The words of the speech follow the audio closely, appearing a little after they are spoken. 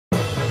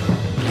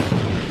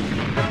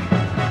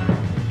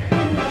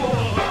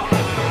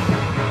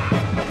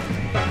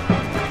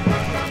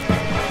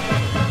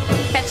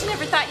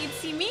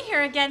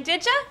again,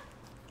 did ya?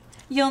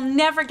 You'll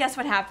never guess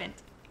what happened.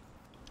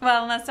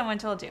 Well, unless someone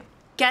told you.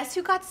 Guess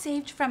who got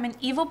saved from an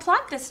evil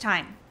plot this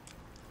time?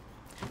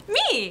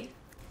 Me!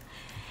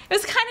 It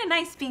was kind of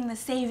nice being the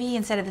savee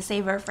instead of the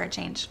saver for a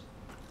change.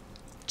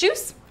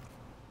 Juice?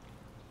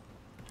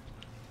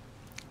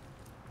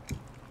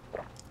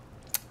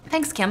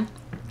 Thanks, Kim.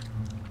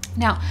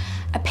 Now,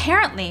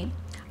 apparently,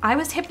 I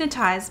was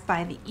hypnotized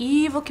by the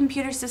evil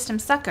computer system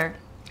sucker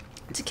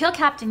to kill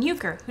Captain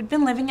Euchre, who'd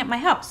been living at my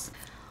house.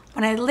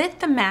 When I lit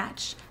the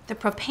match, the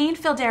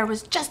propane-filled air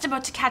was just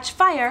about to catch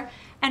fire,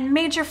 and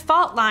Major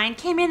Fault Line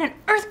came in and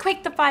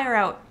earthquaked the fire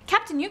out.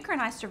 Captain Euchre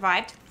and I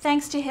survived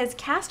thanks to his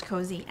cast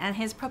cozy and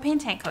his propane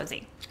tank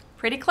cozy.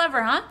 Pretty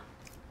clever, huh?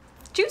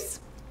 Juice?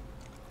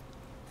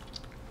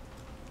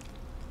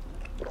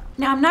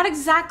 Now, I'm not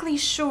exactly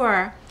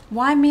sure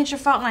why Major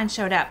Fault Line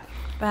showed up,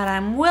 but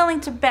I'm willing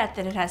to bet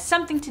that it has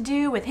something to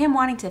do with him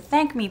wanting to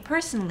thank me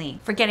personally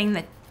for getting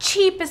the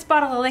cheapest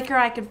bottle of liquor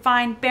I could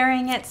find,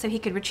 burying it so he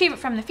could retrieve it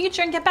from the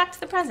future and get back to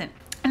the present.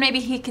 And maybe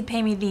he could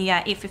pay me the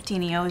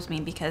 $8.15 he owes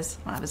me because,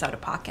 well, I was out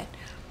of pocket.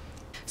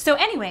 So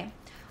anyway,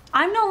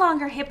 I'm no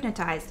longer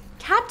hypnotized.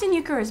 Captain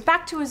Euchre is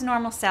back to his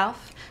normal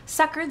self.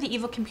 Sucker, the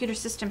evil computer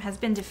system, has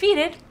been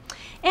defeated.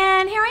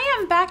 And here I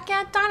am back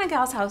at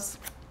DynaGal's house.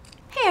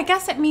 Hey, I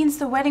guess it means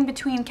the wedding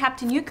between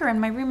Captain Euchre and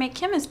my roommate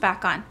Kim is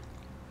back on.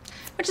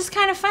 Which is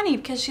kind of funny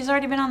because she's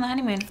already been on the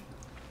honeymoon.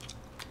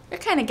 You're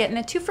kind of getting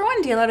a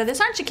 2-for-1 deal out of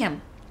this, aren't you,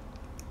 Kim?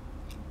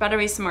 Better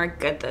be some more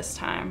good this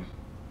time.